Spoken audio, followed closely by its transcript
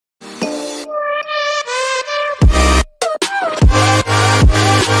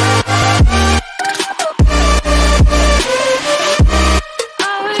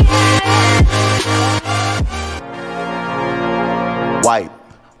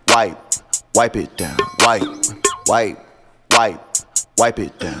wipe, wipe it down, wipe, wipe, wipe, wipe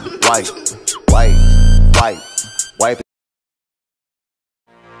it down, wipe, wipe, wipe, wipe it.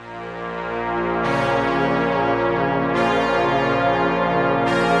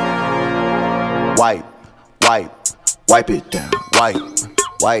 Wipe, wipe, wipe it down, wipe,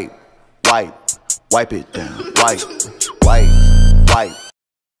 wipe, wipe, wipe it down, wipe, wipe, wipe.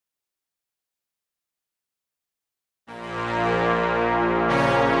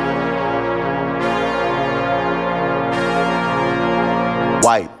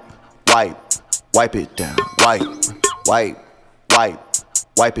 Wipe, wipe, wipe it down, wipe, wipe, wipe,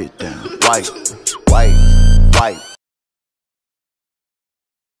 wipe it down, wipe, wipe, wipe.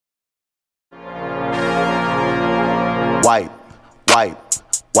 Wipe, wipe,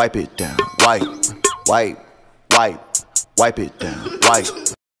 wipe it down, wipe, wipe, wipe, wipe it down, wipe.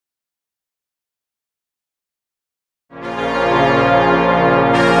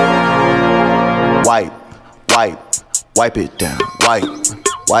 Wipe, wipe, wipe it down, wipe,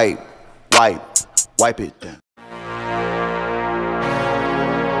 wipe, wipe, wipe it down.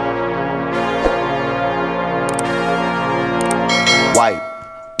 Wipe,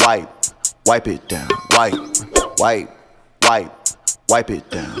 wipe, wipe it down, wipe, wipe, wipe, wipe it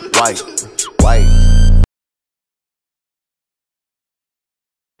down, wipe, wipe.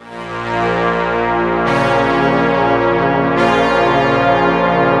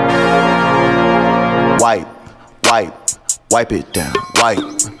 Wipe, wipe, wipe it down, wipe,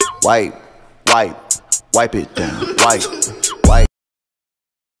 wipe, wipe, wipe it down, wipe, wipe.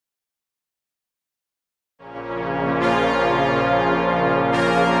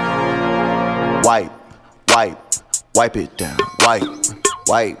 Wipe, wipe, wipe it down, wipe,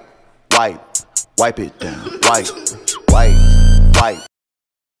 wipe, wipe, wipe it down, wipe, wipe, wipe.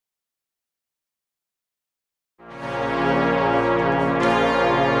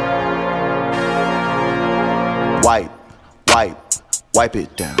 Wipe, wipe, wipe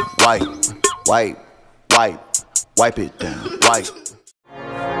it down, wipe, wipe, wipe, wipe it down, wipe.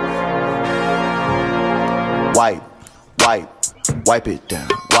 Wipe, wipe, wipe it down,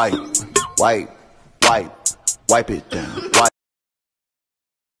 wipe, wipe, wipe, wipe it down, wipe.